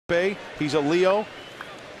Bay. He's a Leo.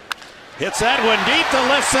 Hits that one deep to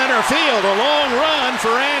left center field. A long run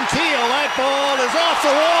for Ankiel. That ball is off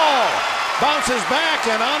the wall. Bounces back,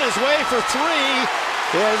 and on his way for 3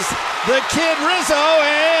 is the kid Rizzo,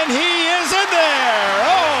 and he is in there.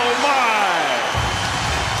 Oh, my.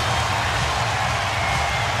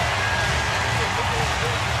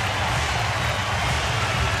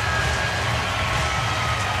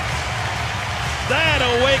 That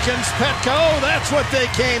awakens Petco. That's what they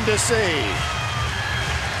came to see.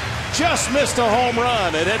 Just missed a home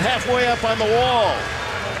run and hit halfway up on the wall.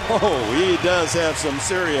 Oh, he does have some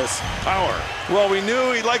serious power. Well, we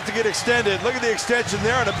knew he'd like to get extended. Look at the extension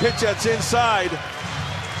there on a pitch that's inside.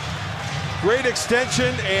 Great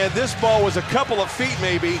extension, and this ball was a couple of feet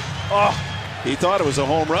maybe. Oh, he thought it was a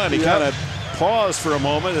home run. He kind of paused for a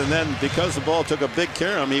moment, and then because the ball took a big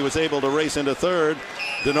care of him, he was able to race into third.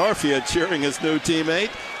 Denorfia cheering his new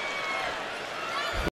teammate.